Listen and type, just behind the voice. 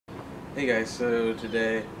Hey guys, so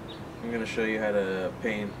today I'm going to show you how to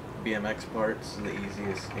paint BMX parts the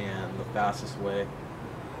easiest and the fastest way.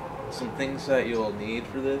 Some things that you'll need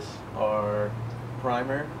for this are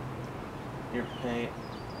primer, your paint,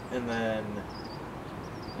 and then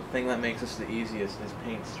the thing that makes this the easiest is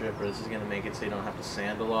paint stripper. This is going to make it so you don't have to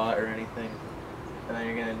sand a lot or anything. And then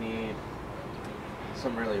you're going to need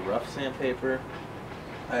some really rough sandpaper.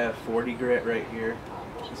 I have 40 grit right here.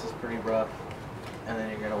 This is pretty rough. And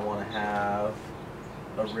then you're going to want to have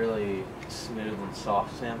a really smooth and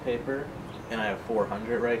soft sandpaper, and I have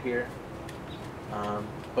 400 right here.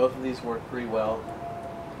 Both of these work pretty well.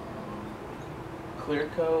 Clear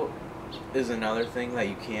coat is another thing that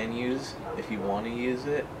you can use if you want to use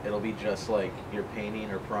it. It'll be just like you're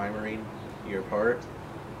painting or primering your part,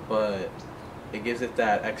 but it gives it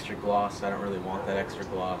that extra gloss. I don't really want that extra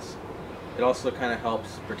gloss. It also kind of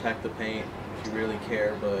helps protect the paint if you really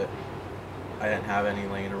care, but I didn't have any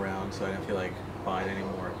laying around, so I didn't feel like buying any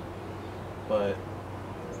more. But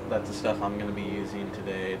that's the stuff I'm going to be using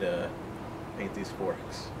today to paint these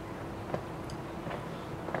forks.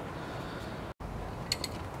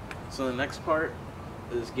 So the next part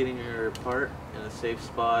is getting your part in a safe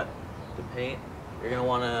spot to paint. You're going to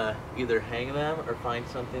want to either hang them or find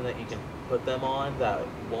something that you can put them on that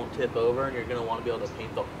won't tip over, and you're going to want to be able to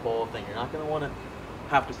paint the whole thing. You're not going to want to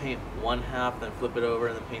have to paint one half, then flip it over,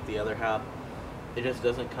 and then paint the other half. It just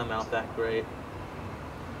doesn't come out that great.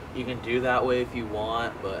 You can do that way if you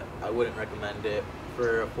want, but I wouldn't recommend it.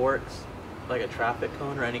 For forks, like a traffic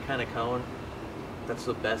cone or any kind of cone, that's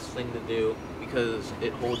the best thing to do because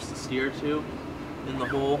it holds the steer tube in the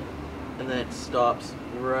hole, and then it stops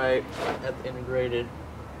right at the integrated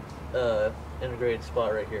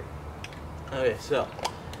spot right here. Okay, so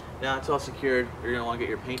now it's all secured. You're gonna want to get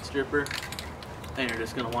your paint stripper, and you're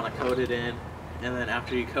just gonna want to coat it in, and then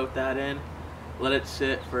after you coat that in, let it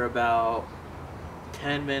sit for about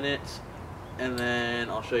 10 minutes, and then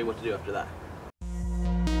I'll show you what to do after that.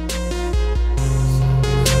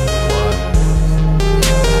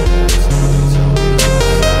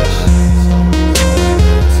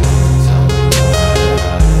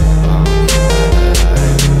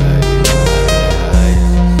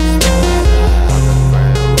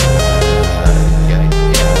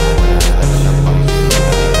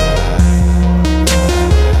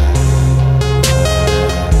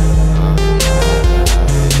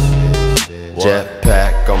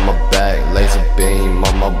 Jetpack on my back, laser beam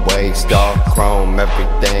on my waist, dark chrome,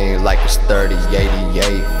 everything like it's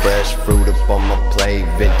 3088. Fresh fruit up on my plate,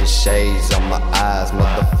 vintage shades on my eyes.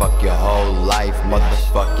 Motherfuck your whole life,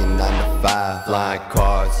 motherfucking 9 to 5. Flying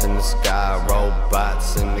cars in the sky,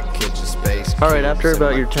 robots in the kitchen space. Alright, after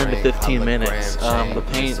about your 10 to 15 minutes, the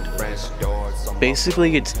paint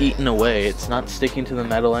basically gets eaten away. It's not sticking to the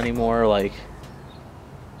metal anymore, like,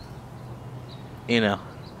 you know.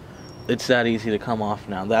 It's that easy to come off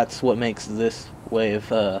now. That's what makes this way of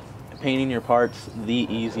painting your parts the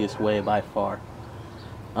easiest way by far.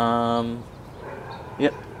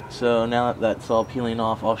 Yep, so now that that's all peeling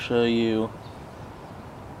off, I'll show you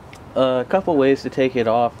a couple ways to take it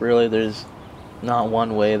off. Really, there's not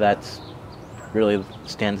one way that's really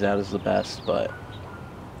stands out as the best, but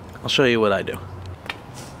I'll show you what I do.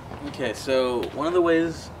 Okay, so one of the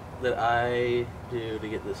ways that I do to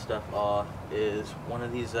get this stuff off is one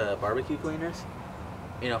of these barbecue cleaners.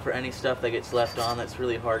 You know, for any stuff that gets left on that's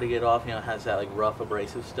really hard to get off, you know, it has that like rough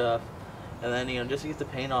abrasive stuff. And then, you know, just to get the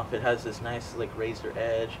paint off, it has this nice like razor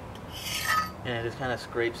edge, and it just kind of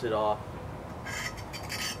scrapes it off.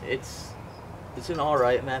 It's an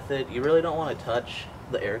alright method. You really don't want to touch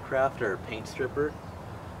the aircraft or paint stripper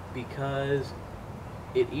because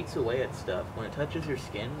it eats away at stuff. When it touches your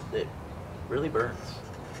skin, it really burns.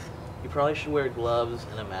 You probably should wear gloves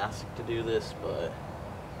and a mask to do this, but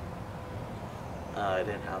I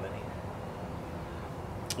didn't have any.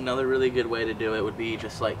 Another really good way to do it would be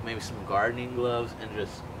just like maybe some gardening gloves, and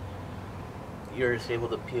just you're just able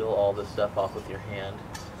to peel all this stuff off with your hand.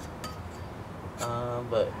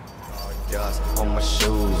 But Dust on my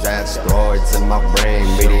shoes, asteroids in my brain,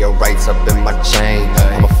 meteorites up in my chain.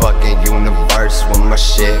 I'm a fucking universe when my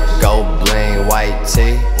shit go bling. White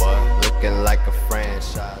tee, looking like a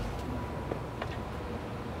franchise.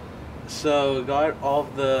 so got all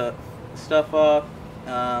the stuff off.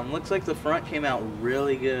 Looks like the front came out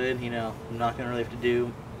really good. You know, I'm not gonna really have to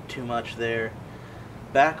do too much there.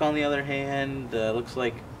 Back, on the other hand, looks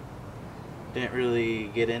like didn't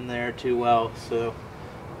really get in there too well. So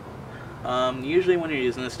usually when you're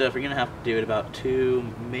using this stuff, you're gonna have to do it about 2,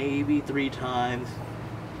 maybe 3 times.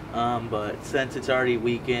 But since it's already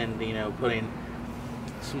weakened, you know, putting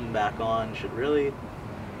some back on should really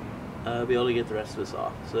be able to get the rest of this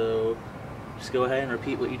off. So just go ahead and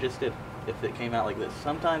repeat what you just did if it came out like this.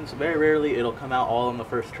 Sometimes, very rarely, it'll come out all on the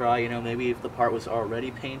first try. You know, maybe if the part was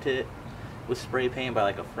already painted with spray paint by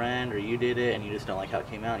like a friend, or you did it and you just don't like how it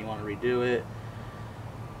came out and you want to redo it.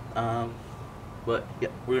 But yeah,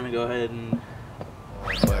 we're gonna go ahead and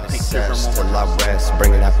till I rest,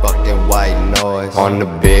 bringing that fucking white noise. On the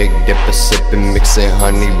big dipper, sipping, mixing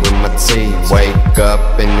honey with my tea. Wake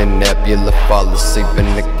up in the nebula, fall asleep in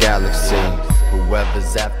the galaxy.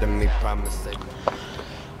 Whoever's after me, promise they.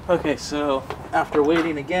 Okay, so after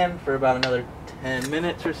waiting again for about another 10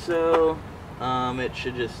 minutes or so, it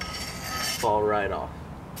should just fall right off.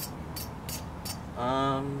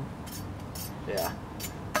 Yeah.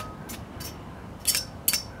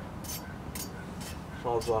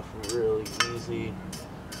 Falls off really easy.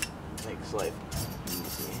 Makes life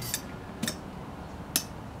easy.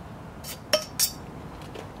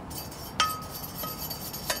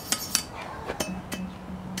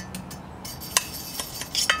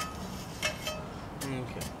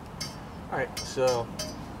 Okay. Alright, so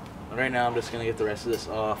right now I'm just gonna get the rest of this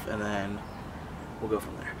off and then we'll go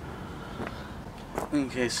from there.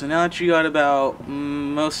 Okay, so now that you got about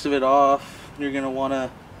most of it off, you're gonna wanna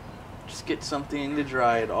just get something to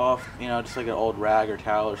dry it off, you know, just like an old rag or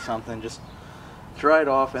towel or something. Just dry it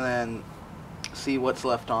off and then see what's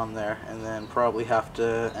left on there, and then probably have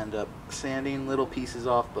to end up sanding little pieces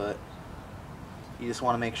off, but you just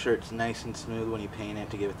want to make sure it's nice and smooth when you paint it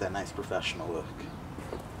to give it that nice professional look.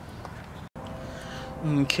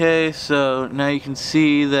 Okay, so now you can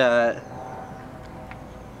see that,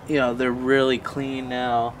 you know, they're really clean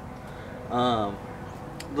now.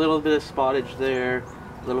 Little bit of spottage there,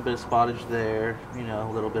 a little bit of spottage there, you know,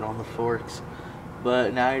 a little bit on the forks.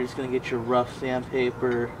 But now you're just going to get your rough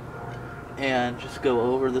sandpaper and just go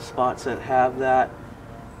over the spots that have that.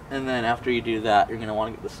 And then after you do that, you're going to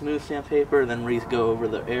want to get the smooth sandpaper, then go over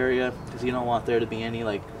the area, because you don't want there to be any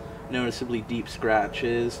like noticeably deep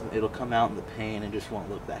scratches. It'll come out in the paint and just won't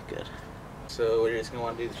look that good. So what you're just going to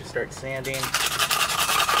want to do is just start sanding.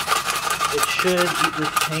 It should eat this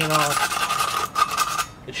paint off.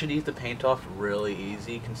 It should eat the paint off really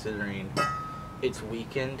easy considering it's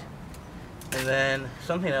weakened. And then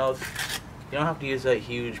something else, you don't have to use that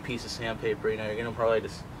huge piece of sandpaper, you know, you're gonna probably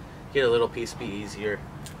just get a little piece, be easier.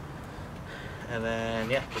 And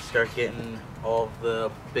then yeah, just start getting all of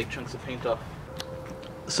the big chunks of paint off.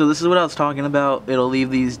 So this is what I was talking about. It'll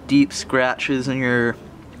leave these deep scratches in your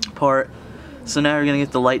part. So now you're gonna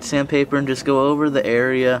get the light sandpaper and just go over the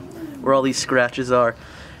area where all these scratches are.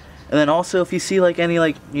 And then also, if you see like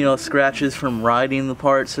any scratches from riding the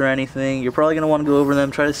parts or anything, you're probably going to want to go over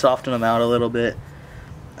them, try to soften them out a little bit.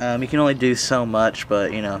 You can only do so much,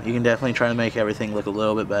 but you know, you can definitely try to make everything look a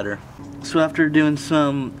little bit better. So after doing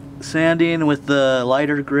some sanding with the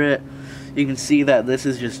lighter grit, you can see that this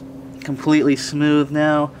is just completely smooth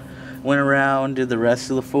now. Went around, did the rest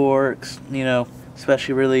of the forks, you know,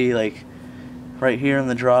 especially really like right here in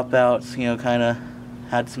the dropouts, you know, kind of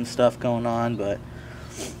had some stuff going on, but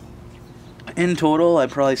in total, I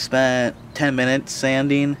probably spent 10 minutes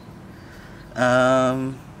sanding.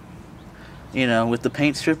 You know, with the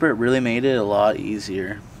paint stripper, it really made it a lot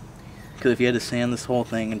easier. Because if you had to sand this whole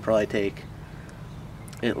thing, it'd probably take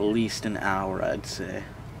at least an hour, I'd say.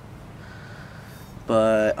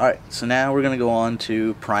 But, alright, so now we're going to go on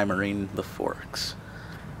to primering the forks.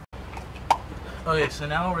 Okay, so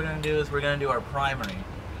now what we're going to do is we're going to do our primering.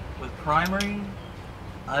 With primering,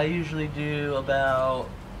 I usually do about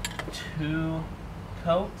 2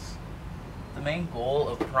 coats. The main goal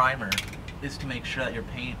of primer is to make sure that your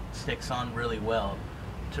paint sticks on really well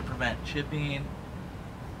to prevent chipping,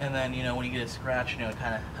 and then, you know, when you get a scratch, you know,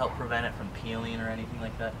 kind of help prevent it from peeling or anything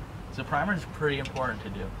like that. So primer is pretty important to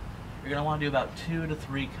do. You're going to want to do about 2 to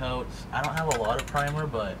 3 coats. I don't have a lot of primer,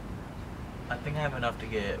 but I think I have enough to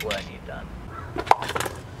get what I need done.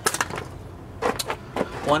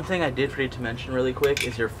 One thing I did forget to mention really quick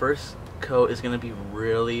is your first coat is going to be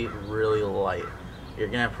really, really light. You're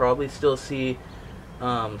going to probably still see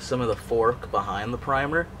some of the fork behind the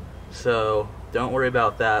primer, so don't worry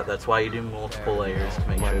about that. That's why you do multiple layers to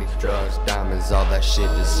make sure it's drugs, diamonds, all that shit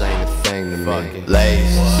just ain't a thing to me.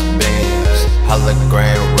 Lace, beams,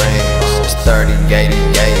 hologram rings, it's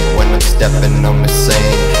 3088 when I'm stepping on the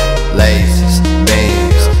scene. Lace,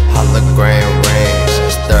 beams, hologram rings,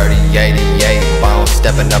 it's 3088 while I'm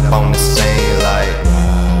stepping up on the scene like.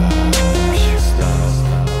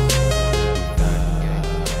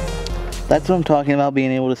 That's what I'm talking about,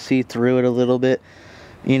 being able to see through it a little bit.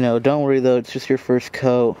 You know, don't worry though, it's just your first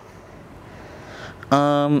coat.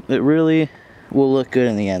 It really will look good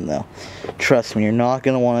in the end though. Trust me, you're not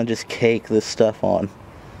going to want to just cake this stuff on.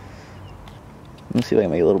 Let me see if I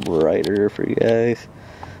can make it a little brighter for you guys.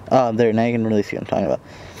 There, now you can really see what I'm talking about.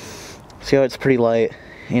 See how it's pretty light?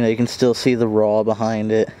 You know, you can still see the raw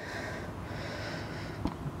behind it.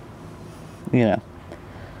 You know.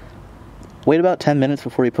 Wait about 10 minutes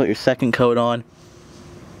before you put your second coat on.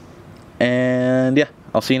 And yeah,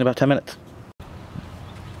 I'll see you in about 10 minutes.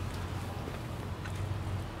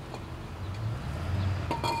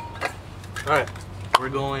 Alright, we're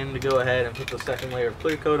going to go ahead and put the second layer of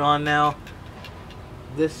clear coat on now.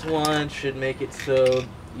 This one should make it so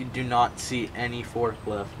you do not see any fork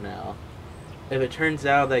left now. If it turns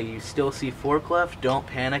out that you still see fork left, don't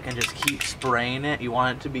panic and just keep spraying it. You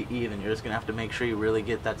want it to be even. You're just going to have to make sure you really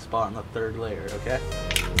get that spot on the third layer, okay?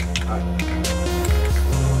 Alright.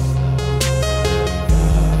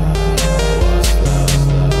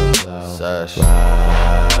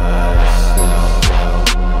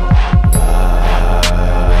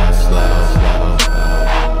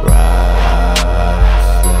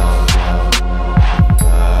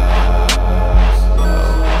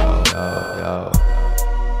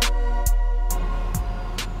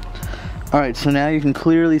 Alright, so now you can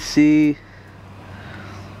clearly see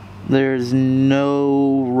there's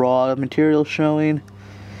no raw material showing.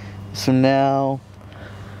 So now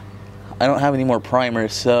I don't have any more primer,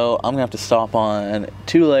 so I'm going to have to stop on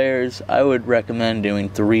 2 layers. I would recommend doing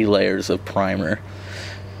 3 layers of primer.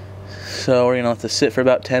 So we're going to let this sit for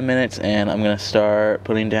about 10 minutes and I'm going to start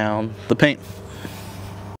putting down the paint.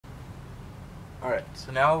 Alright,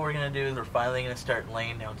 so now what we're going to do is we're finally going to start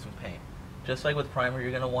laying down some paint. Just like with primer, you're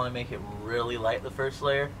going to want to make it really light the first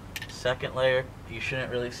layer. Second layer, you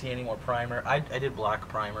shouldn't really see any more primer. I did black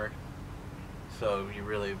primer, so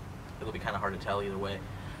it'll be kind of hard to tell either way.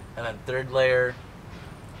 And then third layer,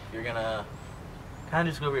 you're going to kind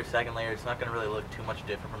of just go over your second layer. It's not going to really look too much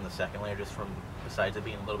different from the second layer, just from besides it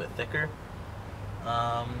being a little bit thicker.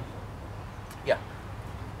 Yeah.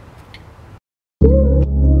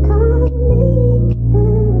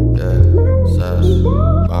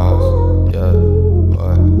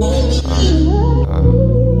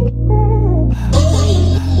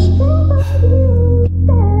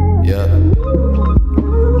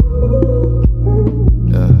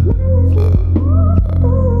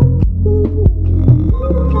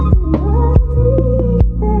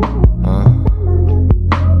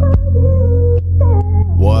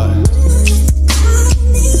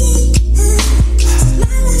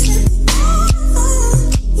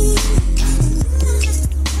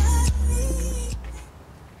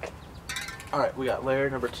 Alright, we got layer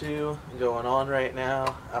number 2 going on right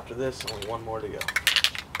now. After this, only 1 more to go.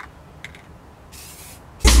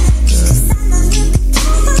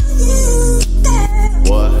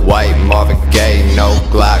 What? White Marvin Gaye, no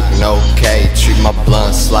Glock, no K. Treat my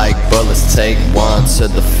blunts like bullets, take 1 to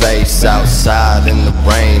the face. Outside in the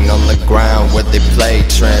rain, on the ground where they play.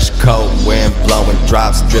 Trench coat, wind blowing,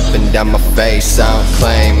 drops dripping down my face. I don't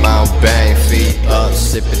claim, I don't bang, feet up,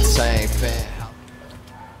 sipping tang, fan.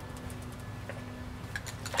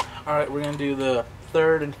 Alright, we're going to do the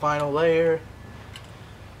third and final layer.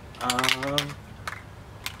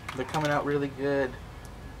 They're coming out really good.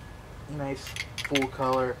 Nice full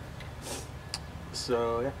color.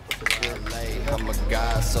 So yeah. I'm a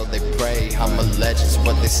god, so they pray. I'm a legend's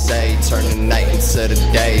what they say. Turn the night into the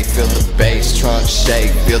day. Feel the bass trunk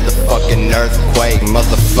shake. Feel the fucking earthquake.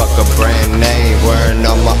 Motherfucker, brand name. Wearing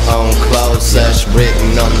on my own clothes. Sesh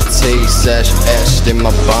written on the T. Sesh etched in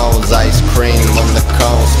my bones. Ice cream on the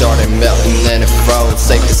cone. Started melting and it froze.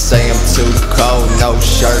 Safe to say I'm too cold. No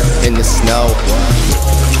shirt in the snow.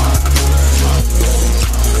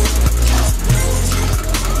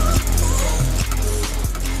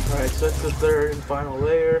 So that's the third and final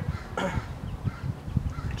layer.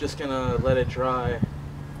 Just gonna let it dry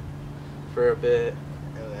for a bit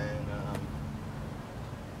and then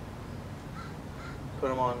put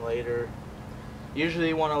them on later. Usually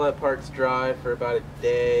you want to let parts dry for about a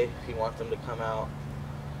day if you want them to come out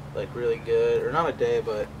like really good, or not a day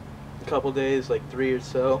but a couple days, like 3 or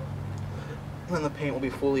so. Then the paint will be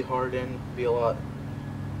fully hardened, be a lot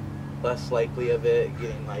less likely of it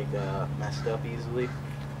getting like messed up easily.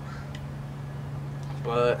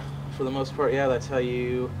 But for the most part, yeah, that's how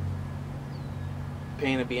you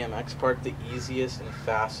paint a BMX park the easiest and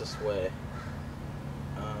fastest way.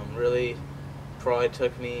 Really, probably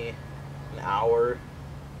took me an hour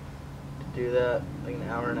to do that, like an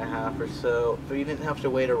hour and a half or so. But you didn't have to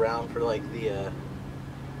wait around for like the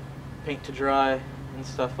paint to dry and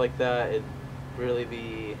stuff like that. It'd really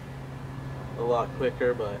be a lot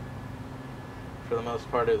quicker, but for the most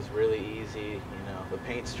part it was really easy. You know, the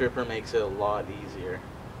paint stripper makes it a lot easier.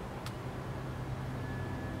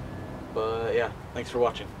 But yeah, thanks for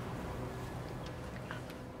watching.